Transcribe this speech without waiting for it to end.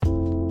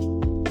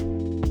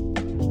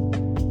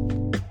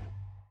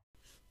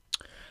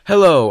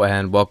Hello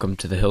and welcome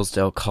to the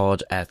Hillsdale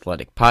College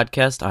Athletic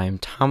Podcast. I am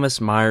Thomas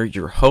Meyer,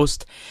 your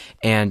host,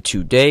 and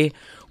today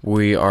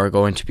we are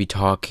going to be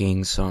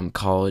talking some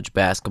college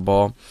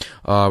basketball.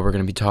 We're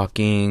going to be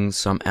talking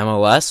some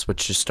MLS,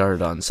 which just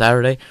started on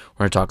Saturday. We're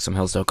going to talk some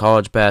Hillsdale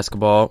College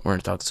basketball. We're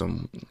going to talk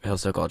some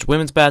Hillsdale College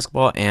women's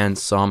basketball and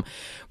some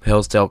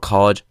Hillsdale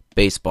College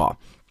baseball.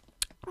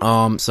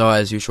 So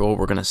as usual,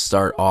 we're going to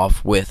start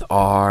off with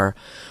our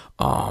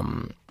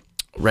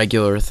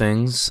regular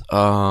things.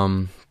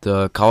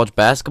 The college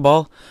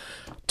basketball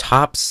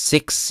top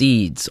 6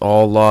 seeds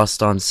all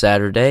lost on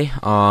Saturday.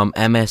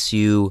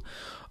 MSU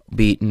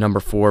beat number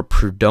 4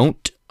 Prudhomme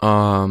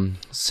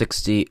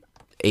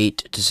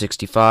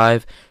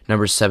 68-65.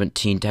 Number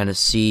 17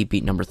 Tennessee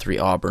beat number 3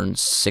 Auburn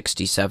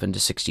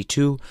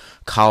 67-62.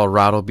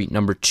 Colorado beat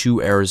number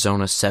 2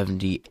 Arizona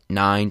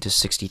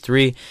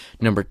 79-63.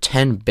 Number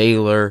 10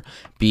 Baylor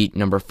beat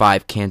number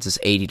 5 Kansas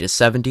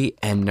 80-70,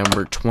 and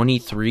number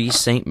 23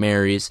 St.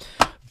 Mary's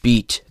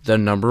beat the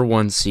number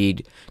 1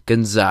 seed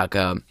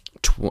Gonzaga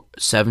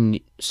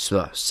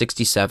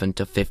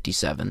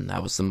 67-57.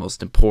 That was the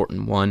most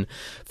important one.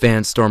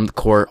 Fans stormed the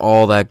court,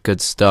 all that good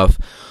stuff.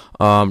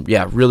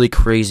 Really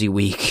crazy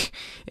week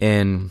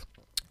in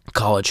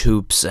college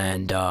hoops,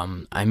 and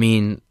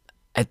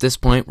at this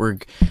point we're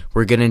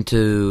getting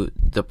to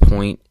the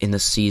point in the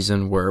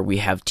season where we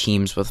have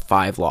teams with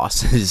 5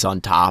 losses on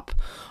top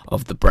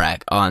of the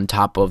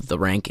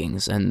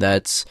rankings, and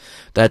that's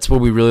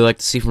what we really like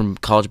to see from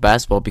college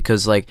basketball,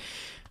 because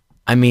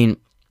I'm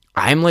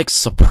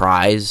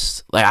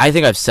surprised. I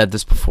think I've said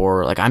this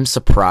before, I'm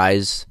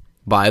surprised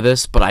by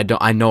this, but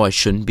I know I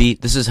shouldn't be.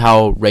 This is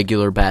how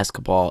regular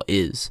basketball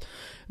is.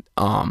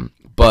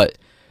 But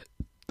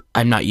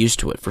I'm not used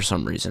to it for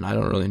some reason. I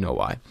don't really know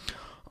why.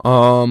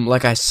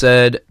 Like I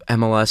said,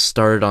 MLS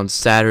started on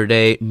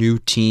Saturday. New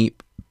team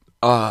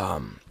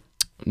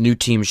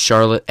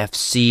Charlotte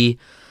FC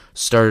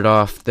started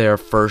off their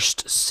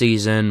first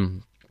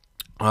season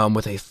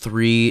with a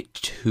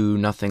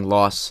 3-0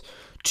 loss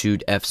to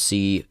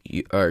DC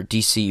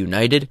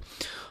United.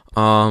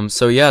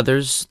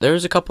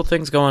 There's a couple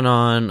things going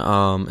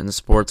on in the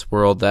sports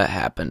world that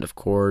happened, of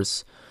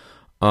course.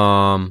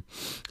 And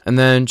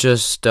then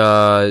just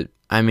the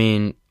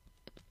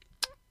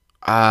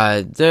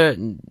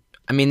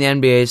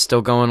NBA is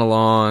still going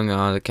along.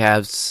 The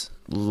Cavs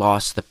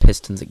lost the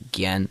Pistons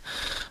again.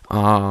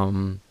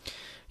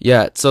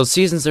 So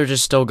seasons are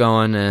just still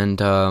going, and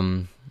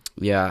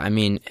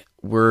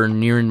we're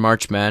nearing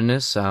March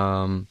Madness.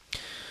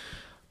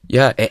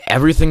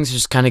 Everything's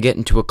just kind of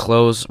getting to a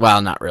close. Well,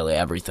 not really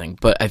everything,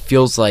 but it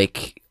feels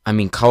like,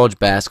 college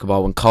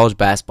basketball, when college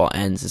basketball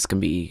ends, it's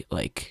going to be,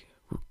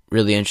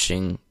 really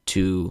interesting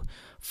to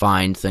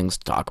find things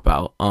to talk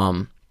about.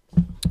 But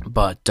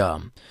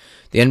the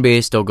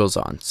NBA still goes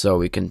on, so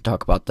we can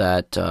talk about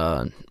that.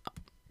 The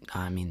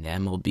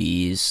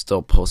MLB is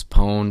still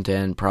postponed,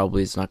 and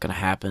probably it's not going to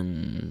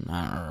happen.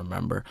 I don't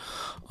remember.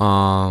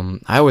 I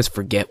always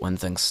forget when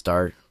things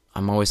start.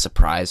 I'm always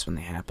surprised when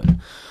they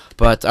happen.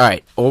 But,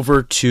 alright,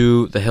 over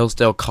to the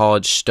Hillsdale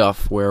College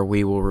stuff, where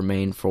we will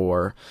remain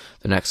for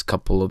the next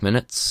couple of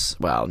minutes.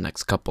 Well,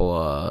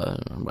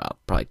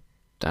 probably,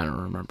 I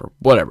don't remember.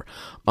 Whatever.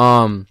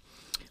 On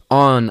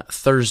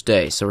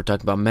Thursday, so we're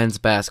talking about men's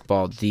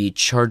basketball, the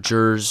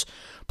Chargers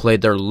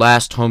played their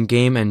last home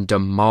game and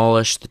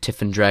demolished the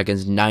Tiffin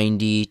Dragons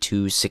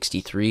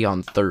 90-63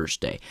 on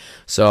Thursday.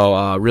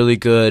 So, really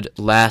good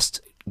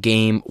last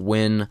game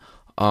win.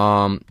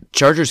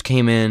 Chargers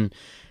came in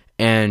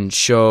and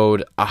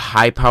showed a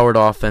high-powered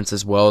offense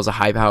as well as a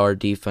high-powered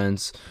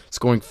defense,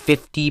 scoring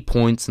 50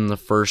 points in the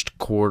first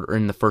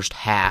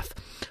half.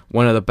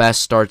 One of the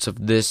best starts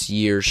of this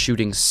year,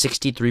 shooting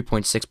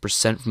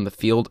 63.6% from the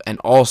field and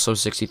also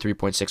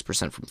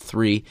 63.6% from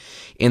 3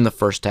 in the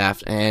first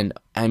half. And,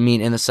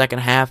 in the second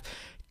half,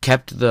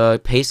 kept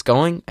the pace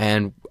going,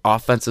 and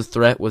offensive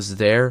threat was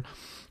there.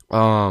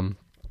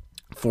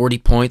 40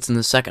 points in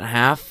the second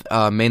half,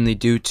 mainly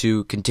due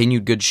to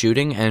continued good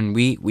shooting, and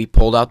we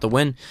pulled out the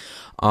win.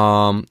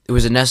 It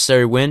was a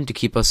necessary win to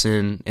keep us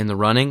in the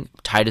running,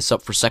 tied us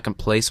up for second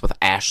place with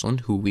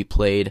Ashland, who we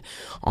played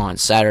on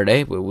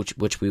Saturday,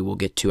 which we will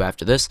get to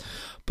after this.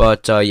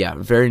 But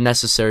very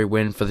necessary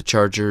win for the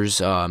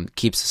Chargers.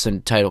 Keeps us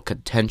in title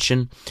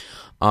contention.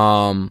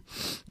 So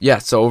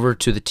over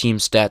to the team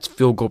stats.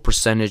 Field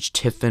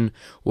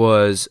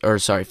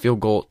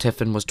goal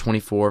Tiffin was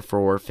 24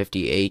 for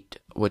 58,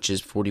 which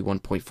is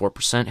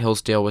 41.4%.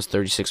 Hillsdale was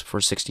 36 for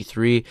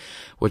 63,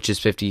 which is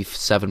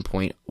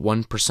 57.1%.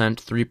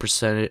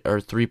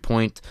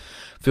 3-point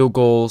field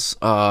goals.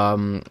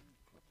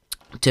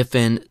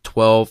 Tiffin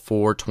 12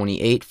 for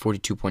 28,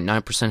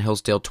 42.9%.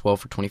 Hillsdale 12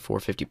 for 24,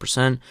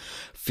 50%.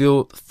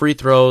 Free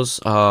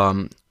throws.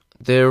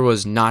 There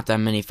was not that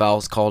many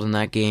fouls called in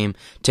that game.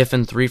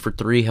 Tiffin 3 for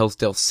 3,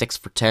 Hillsdale 6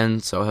 for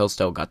 10, so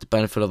Hillsdale got the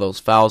benefit of those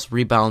fouls.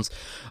 Rebounds,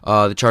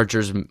 the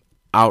Chargers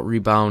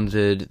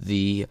out-rebounded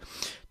the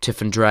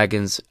Tiffin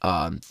Dragons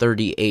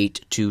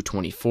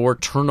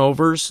 38-24.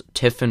 Turnovers,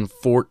 Tiffin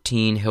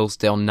 14,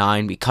 Hillsdale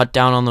 9. We cut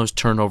down on those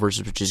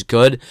turnovers, which is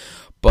good,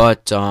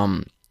 but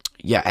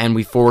yeah, and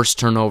we forced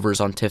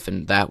turnovers on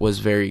Tiffin. That was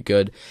very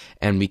good,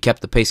 and we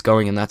kept the pace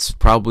going, and that's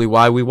probably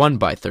why we won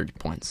by 30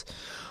 points.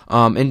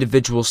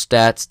 Individual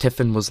stats,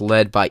 Tiffin was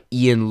led by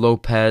Ian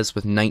Lopez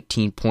with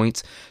 19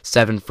 points,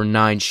 7 for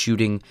 9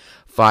 shooting,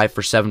 5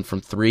 for 7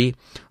 from 3.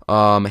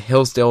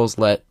 Hillsdale was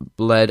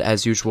led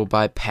as usual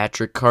by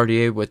Patrick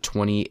Cartier with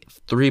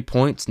 23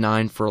 points,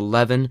 9 for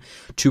 11,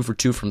 2 for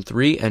 2 from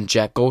 3, and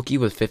Jack Golke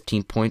with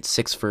 15 points,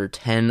 6 for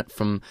 10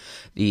 from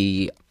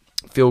the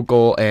field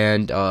goal,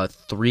 and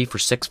 3 for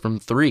 6 from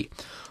 3.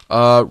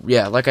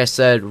 Yeah, like I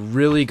said,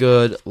 really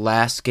good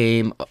last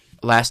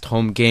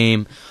home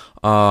game.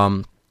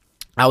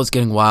 I was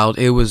getting wild.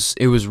 It was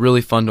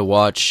really fun to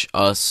watch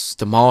us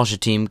demolish a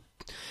team,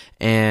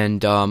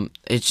 and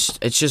it's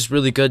just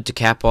really good to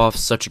cap off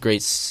such a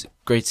great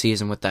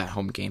season with that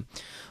home game.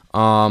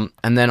 And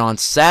then on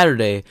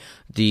Saturday,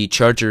 the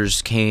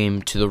Chargers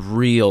came to the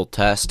real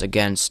test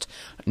against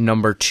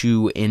number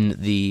 2 in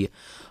the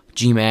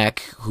GMAC,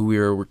 who we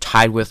were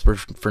tied with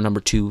for number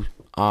 2,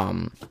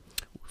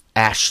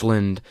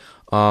 Ashland.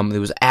 It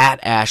was at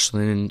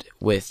Ashland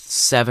with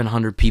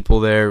 700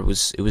 people there. It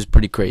was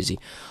pretty crazy.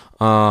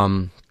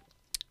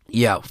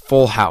 Yeah,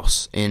 full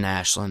house in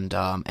Ashland,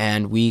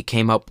 and we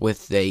came up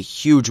with a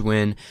huge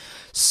win,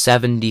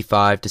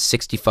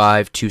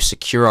 75-65, to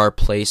secure our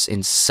place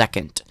in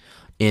second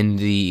in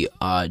the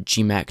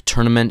GMAC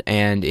tournament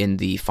and in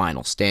the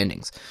final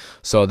standings.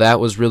 So that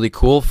was really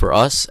cool for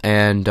us,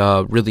 and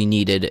really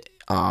needed,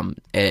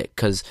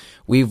 because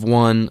we've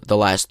won the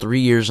last 3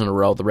 years in a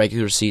row the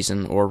regular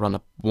season, or won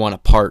a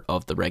part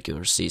of the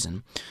regular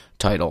season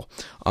title,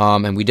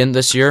 and we didn't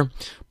this year,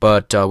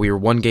 but we were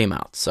 1 game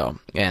out. So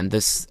and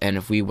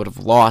if we would have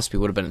lost, we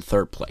would have been in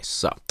 3rd place.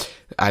 So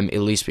at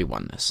least we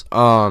won this.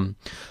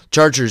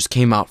 Chargers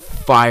came out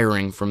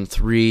firing from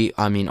 3.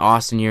 I mean,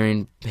 Austin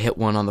Urian hit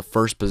one on the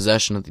first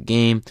possession of the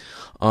game,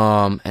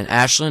 and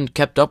Ashland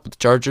kept up with the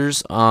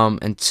Chargers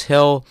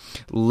until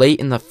late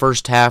in the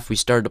first half. We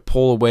started to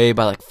pull away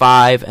by like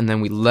 5, and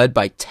then we led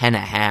by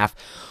 10.5.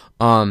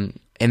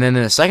 And then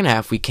in the second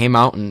half, we came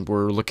out and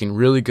were looking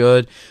really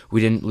good. We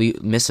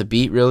didn't miss a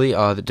beat, really.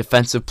 The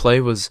defensive play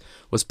was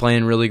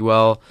playing really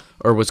well,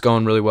 or was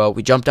going really well.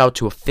 We jumped out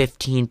to a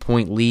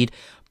 15-point lead,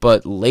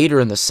 but later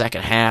in the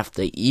second half,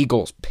 the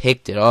Eagles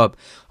picked it up,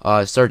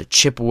 started to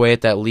chip away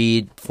at that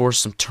lead,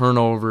 forced some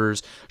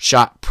turnovers,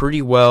 shot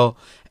pretty well,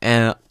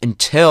 and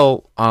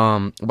until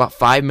about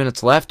 5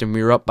 minutes left, and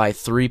we were up by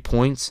 3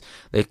 points.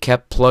 They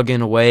kept plugging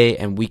away,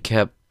 and we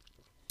kept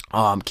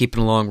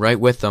keeping along right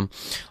with them.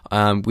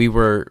 We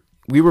were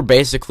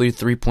basically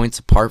 3 points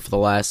apart for the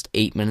last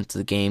 8 minutes of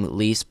the game, at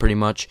least, pretty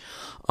much.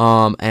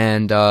 That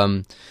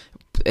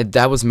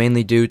was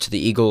mainly due to the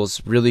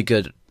Eagles' really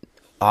good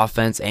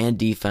offense and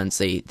defense.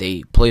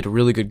 They played a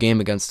really good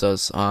game against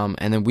us.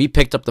 And then we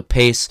picked up the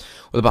pace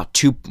with about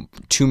two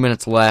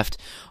minutes left.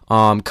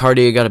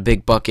 Cartier got a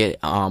big bucket,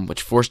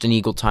 which forced an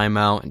Eagle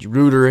timeout. And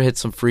Reuter hit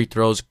some free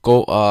throws.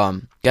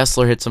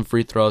 Gessler hit some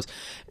free throws,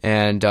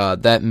 and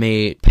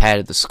that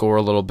padded the score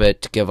a little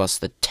bit to give us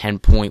the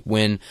 10-point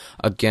win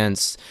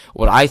against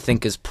what I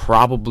think is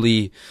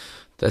probably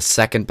the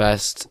second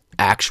best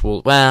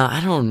actual. Well, I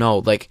don't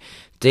know.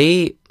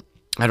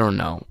 I don't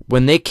know.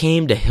 When they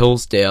came to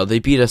Hillsdale, they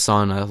beat us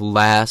on a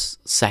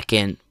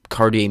last-second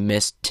Cartier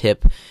missed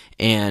tip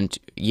and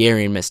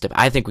Yarian missed tip.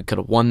 I think we could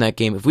have won that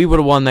game. If we would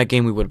have won that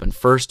game, we would have been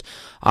first,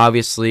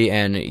 obviously,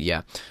 and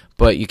yeah.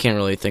 But you can't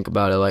really think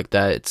about it like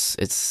that.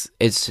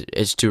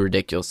 It's too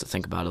ridiculous to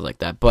think about it like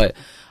that. But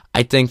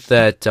I think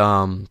that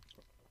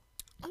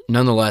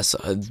nonetheless,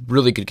 a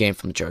really good game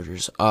from the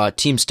Chargers.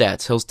 Team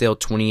stats: Hillsdale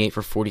 28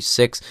 for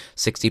 46,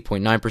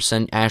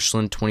 60.9%.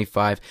 Ashland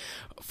 25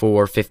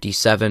 for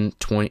 57,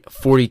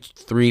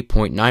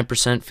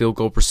 43.9% field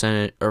goal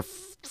percentage, or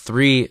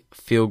 3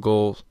 field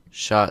goal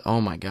shot.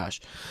 Oh my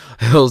gosh,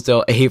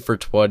 Hillsdale 8 for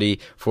 20,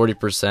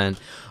 40%.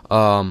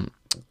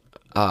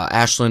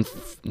 Ashland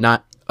 5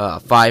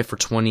 for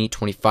 20,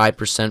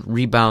 25%.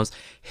 Rebounds: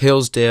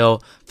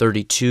 Hillsdale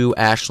 32,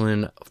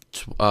 Ashland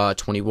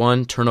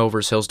 21.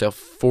 Turnovers: Hillsdale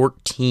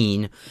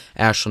 14,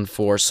 Ashland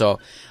 4. So,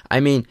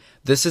 I mean,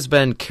 this has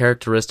been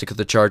characteristic of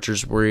the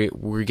Chargers.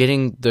 We're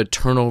getting the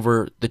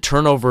turnover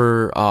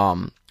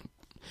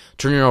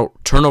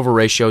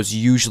ratio is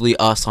usually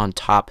us on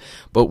top,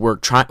 but we're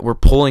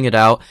pulling it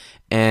out,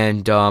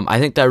 and I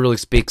think that really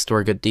speaks to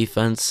our good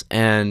defense.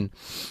 And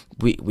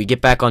we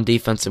get back on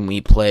defense and we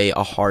play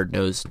a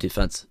hard-nosed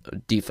defense.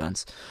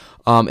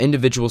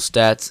 Individual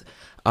stats: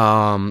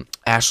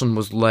 Ashland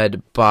was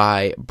led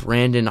by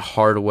Brandon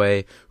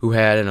Hardaway, who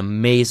had an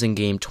amazing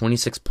game,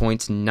 26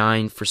 points,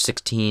 9 for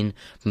 16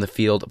 from the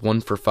field,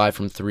 1 for 5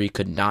 from 3,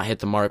 could not hit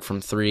the mark from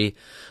 3.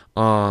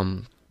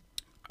 5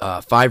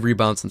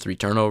 rebounds and 3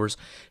 turnovers.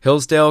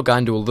 Hillsdale got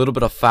into a little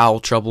bit of foul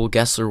trouble.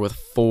 Gessler with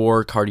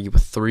 4, Cartier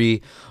with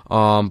 3.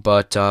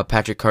 But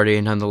Patrick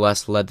Cartier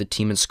nonetheless led the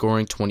team in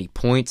scoring, 20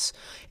 points,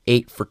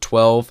 8 for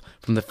 12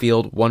 from the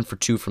field, 1 for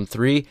 2 from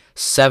 3,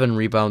 7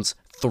 rebounds,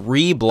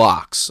 3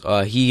 blocks.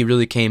 He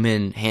really came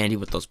in handy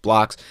with those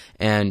blocks,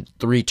 and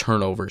 3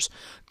 turnovers.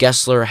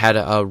 Gessler had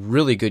a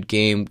really good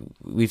game.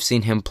 We've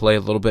seen him play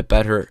a little bit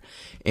better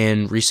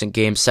in recent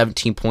games.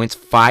 17 points,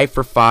 5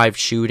 for 5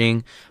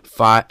 shooting,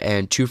 5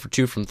 and 2 for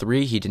 2 from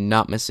 3. He did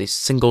not miss a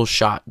single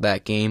shot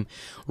that game.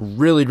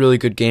 Really, really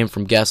good game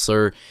from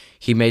Gessler.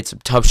 He made some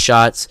tough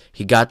shots.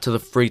 He got to the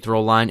free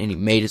throw line, and he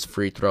made his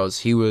free throws.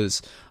 He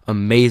was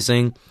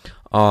amazing.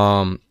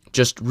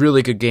 Just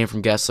really good game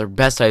from Gessler.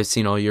 Best I've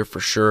seen all year for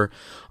sure.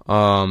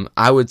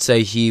 I would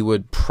say he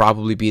would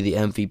probably be the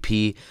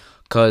MVP,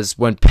 because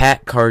when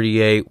Pat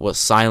Cartier was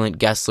silent,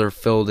 Gessler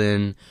filled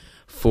in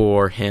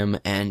for him,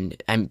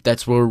 and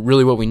that's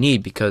really what we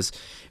need, because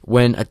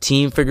when a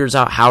team figures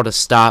out how to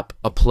stop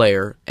a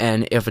player,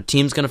 and if a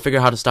team's going to figure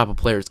out how to stop a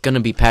player, it's going to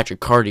be Patrick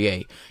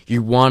Cartier.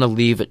 You want to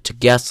leave it to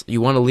Gessler.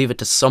 You want to leave it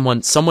to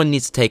someone. Someone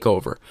needs to take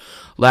over.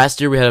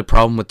 Last year we had a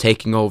problem with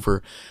taking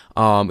over.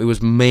 It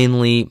was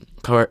mainly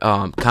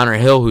Connor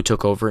Hill who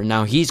took over, and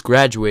now he's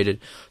graduated,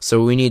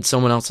 so we need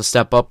someone else to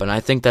step up, and I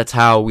think that's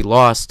how we've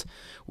lost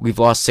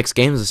 6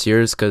 games this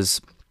year, is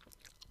because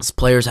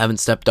players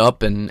haven't stepped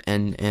up and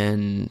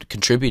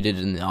contributed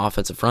in the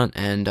offensive front.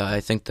 And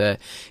I think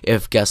that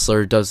if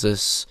Gessler does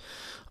this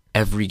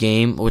every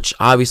game, which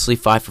obviously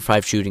 5 for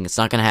 5 shooting, it's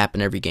not going to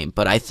happen every game,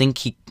 but I think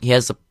he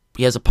has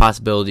a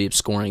possibility of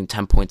scoring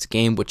 10 points a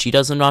game, which he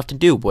doesn't often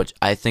do, which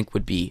I think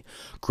would be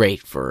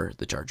great for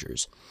the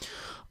Chargers.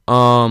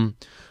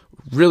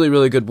 Really,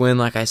 really good win,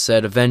 like I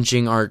said,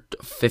 avenging our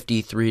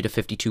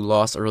 53-52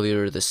 loss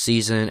earlier this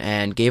season,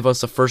 and gave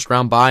us a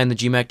first-round bye in the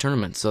GMAC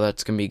tournament, so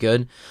that's going to be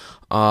good.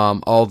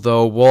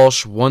 Although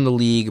Walsh won the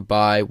league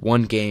by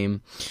 1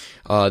 game,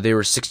 they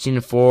were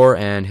 16-4,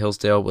 and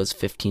Hillsdale was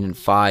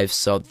 15-5,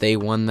 so they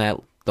won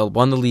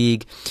the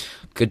league.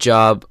 Good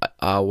job,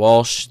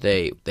 Walsh.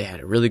 They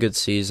had a really good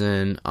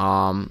season.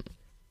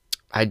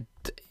 It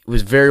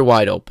was very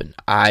wide open.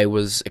 I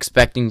was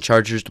expecting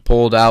Chargers to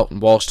pull it out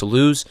and Walsh to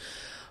lose,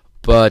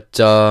 but it's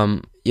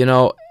all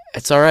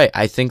right.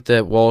 I think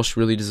that Walsh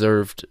really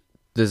deserved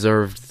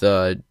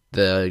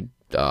the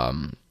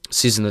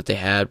season that they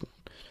had.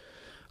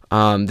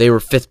 They were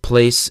 5th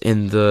place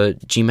in the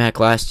GMAC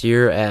last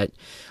year at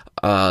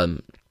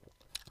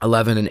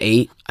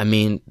 11-8. I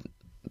mean,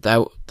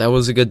 that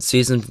was a good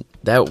season.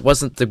 That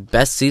wasn't the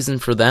best season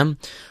for them,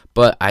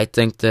 but I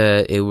think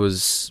that it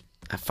was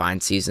a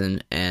fine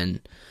season, and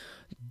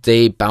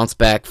they bounced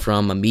back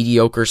from a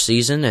mediocre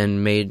season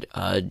and made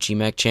a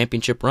GMAC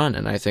championship run,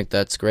 and I think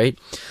that's great.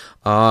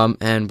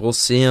 And we'll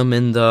see them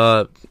in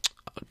the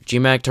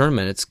GMAC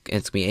tournament. It's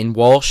going to be in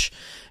Walsh,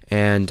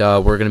 and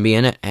we're going to be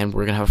in it, and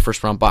we're going to have a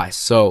first-round bye.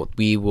 So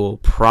we will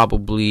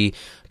probably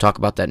talk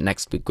about that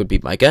next week, would be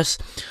my guess.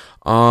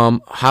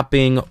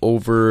 Hopping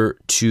over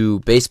to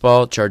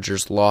baseball,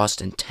 Chargers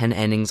lost in 10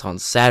 innings on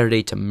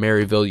Saturday to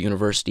Maryville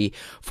University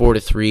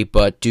 4-3,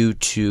 but due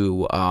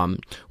to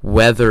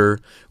weather,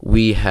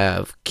 we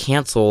have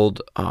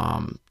canceled.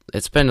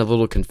 It's been a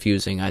little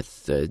confusing.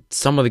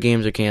 Some of the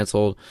games are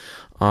canceled,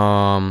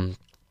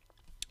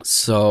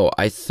 so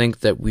I think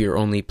that we are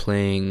only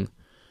playing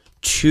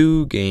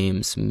 2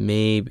 games,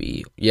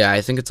 maybe. Yeah, I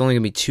think it's only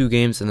going to be 2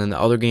 games, and then the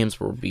other games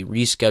will be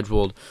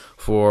rescheduled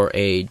for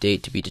a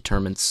date to be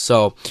determined.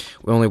 So,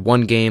 we only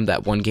 1 game,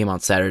 that 1 game on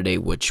Saturday,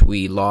 which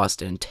we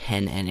lost in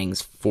 10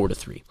 innings,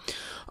 4-3.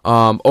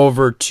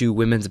 Over to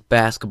women's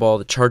basketball,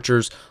 the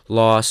Chargers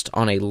lost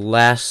on a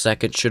last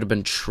second, should have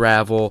been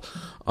travel,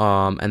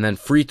 and then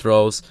free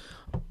throws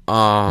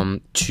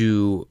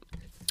to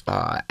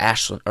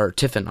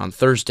Tiffin on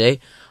Thursday.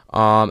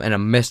 And a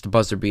missed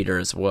buzzer beater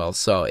as well.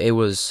 So it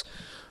was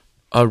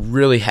a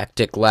really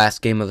hectic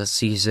last game of the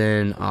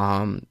season.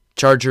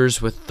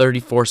 Chargers with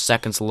 34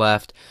 seconds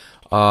left.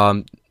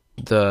 Tiffin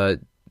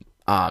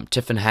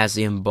has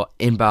the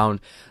inbound.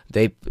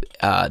 They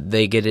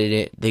get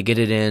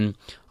it in.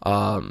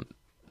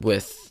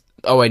 With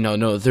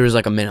there's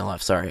like a minute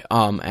left. Sorry.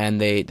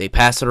 And they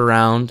pass it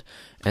around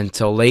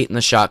until late in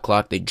the shot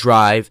clock. They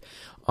drive.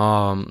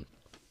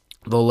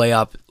 The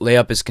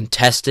layup is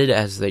contested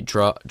as they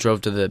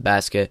drove to the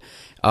basket.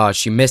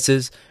 She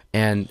misses,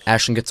 and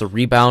Ashlyn gets a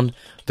rebound.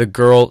 The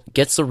girl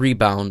gets the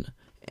rebound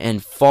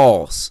and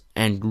falls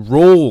and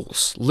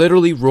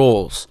literally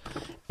rolls,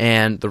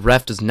 and the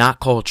ref does not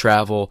call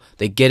travel.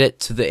 They get it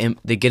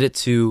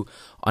to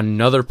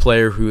another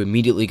player who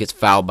immediately gets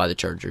fouled by the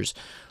Chargers.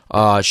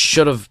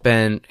 Should have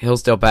been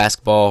Hillsdale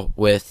basketball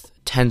with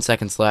 10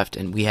 seconds left,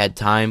 and we had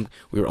time.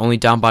 We were only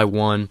down by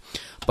 1.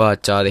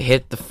 But they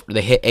hit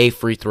a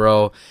free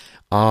throw,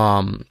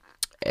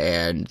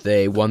 and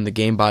they won the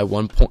game by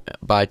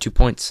 2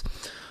 points.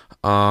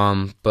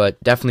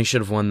 But definitely should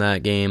have won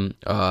that game.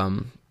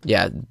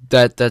 Yeah,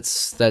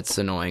 that's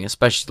annoying,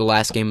 especially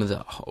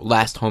the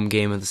last home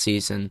game of the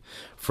season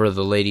for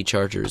the Lady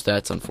Chargers.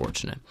 That's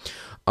unfortunate.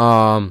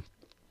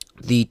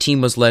 The team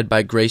was led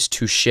by Grace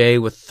Touche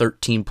with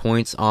 13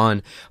 points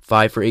on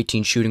 5 for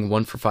 18 shooting,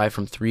 1 for 5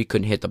 from 3.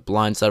 Couldn't hit the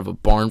blind side of a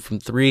barn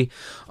from 3.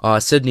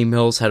 Sydney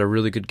Mills had a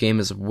really good game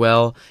as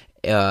well,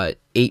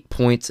 8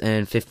 points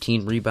and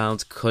 15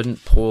 rebounds.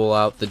 Couldn't pull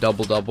out the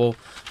double-double,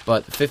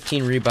 but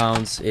 15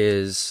 rebounds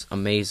is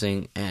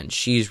amazing, and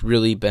she's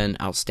really been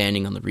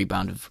outstanding on the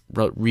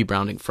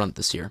rebounding front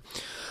this year.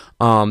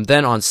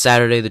 Then on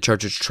Saturday, the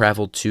Chargers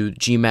traveled to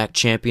GMAC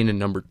champion and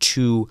number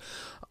 2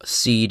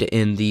 seed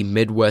in the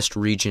Midwest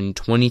region,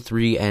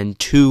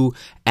 23-2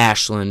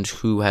 Ashland,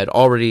 who had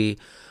already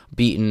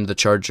beaten the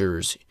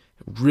Chargers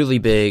really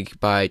big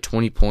by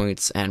 20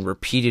 points and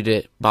repeated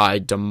it by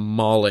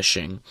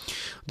demolishing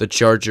the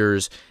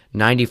Chargers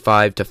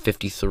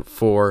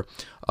 95-54.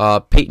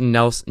 Peyton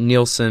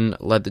Nielsen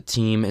led the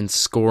team in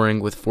scoring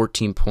with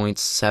 14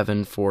 points,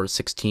 7 for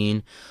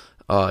 16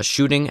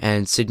 shooting,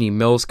 and Sydney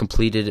Mills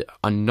completed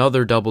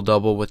another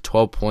double-double with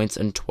 12 points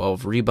and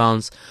 12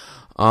 rebounds.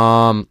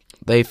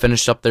 They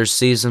finished up their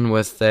season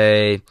with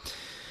a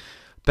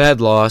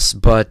bad loss,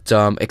 but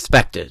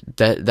expected.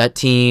 That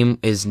team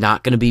is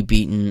not going to be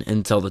beaten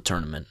until the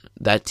tournament.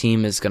 That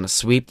team is going to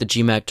sweep the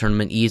GMAC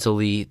tournament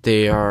easily.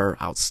 They are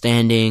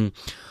outstanding.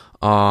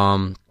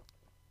 And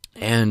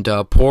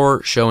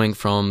poor showing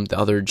from the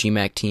other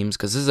GMAC teams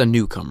because this is a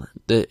newcomer.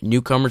 The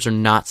newcomers are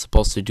not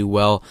supposed to do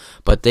well,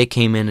 but they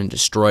came in and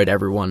destroyed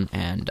everyone,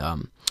 and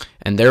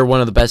they're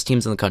one of the best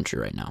teams in the country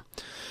right now.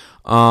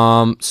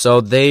 So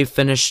they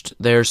finished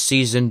their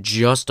season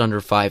just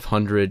under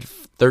 500,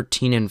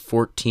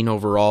 13-14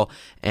 overall,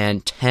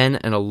 and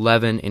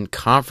 10-11 in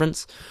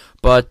conference.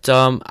 But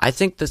I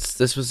think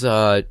this was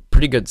a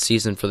pretty good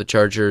season for the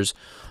Chargers.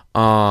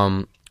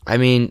 I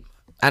mean,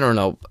 I don't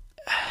know,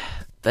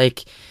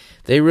 like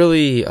they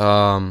really,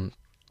 I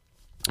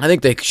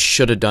think they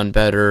should have done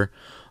better.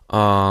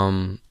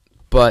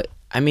 But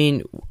I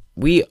mean,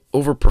 we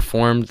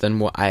overperformed than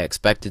what I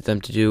expected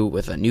them to do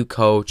with a new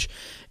coach.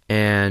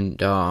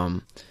 And,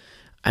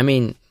 I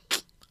mean,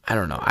 I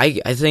don't know.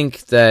 I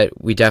think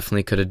that we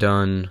definitely could have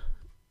done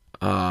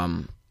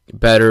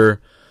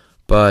better.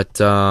 But,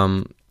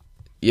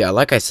 yeah,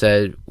 like I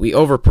said, we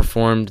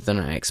overperformed than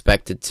I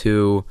expected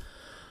to.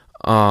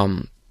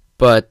 Yeah,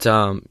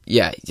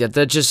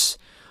 that's just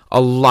a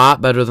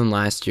lot better than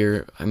last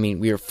year. I mean,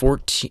 we were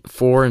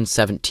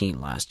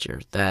 4-17 last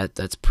year.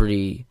 That's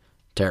pretty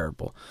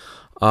terrible.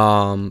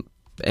 And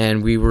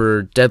we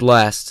were dead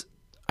last.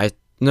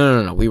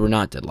 No, we were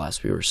not dead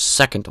last. We were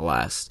second to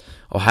last.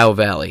 Ohio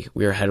Valley.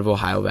 We were ahead of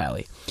Ohio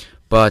Valley.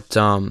 But,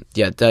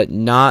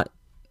 yeah,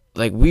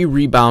 we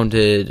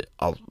rebounded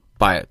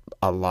by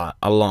a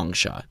long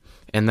shot.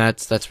 And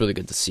that's really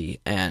good to see.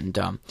 And,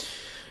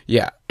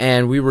 yeah,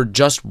 and we were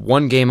just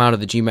one game out of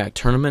the GMAC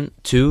tournament,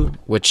 too,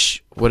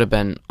 which would have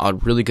been a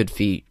really good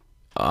feat,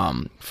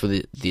 for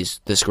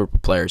this group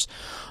of players.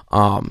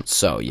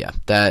 So, yeah,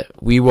 that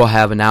we will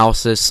have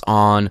analysis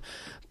on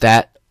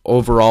that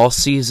overall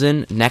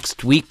season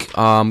next week.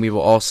 We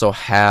will also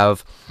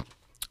have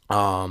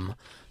the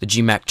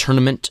GMAC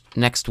tournament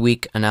next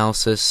week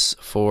analysis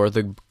for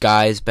the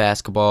guys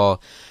basketball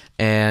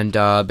and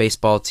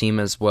baseball team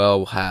as well.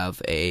 We'll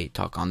have a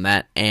talk on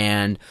that,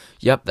 and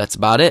yep, that's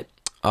about it.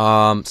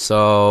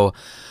 So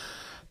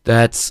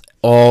that's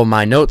all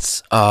my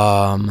notes.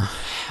 Oh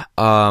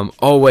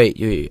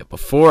wait,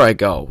 before I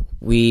go,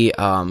 we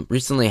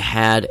recently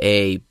had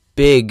a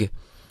big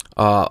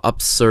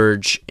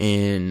upsurge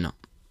in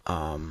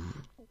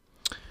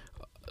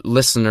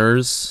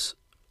listeners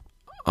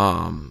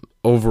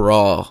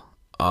overall.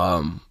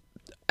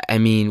 I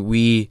mean,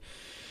 we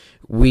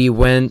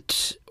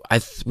went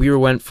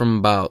from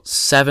about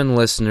 7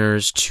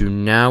 listeners to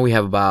now we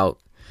have about,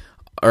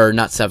 or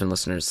not 7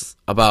 listeners,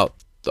 about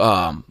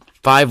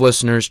 5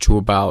 listeners to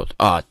about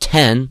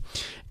 10.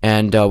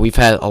 And we've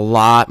had a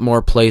lot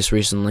more plays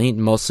recently,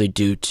 mostly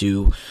due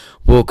to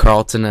Will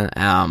Carlton.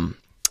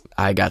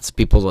 I got some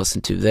people to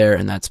listen to there,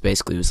 and that's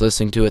basically who's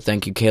listening to it.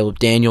 Thank you, Caleb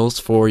Daniels,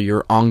 for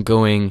your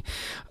ongoing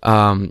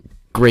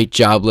great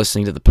job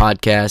listening to the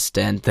podcast,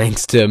 and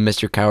thanks to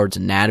Mr. Coward's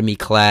anatomy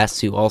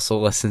class, who also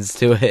listens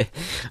to it.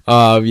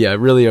 Yeah,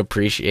 really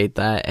appreciate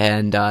that,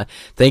 and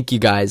thank you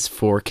guys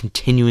for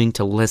continuing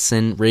to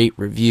listen, rate,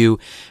 review,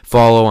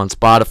 follow on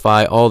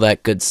Spotify, all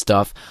that good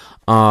stuff.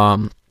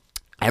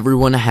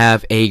 Everyone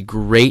have a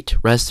great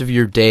rest of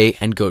your day,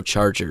 and go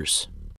Chargers.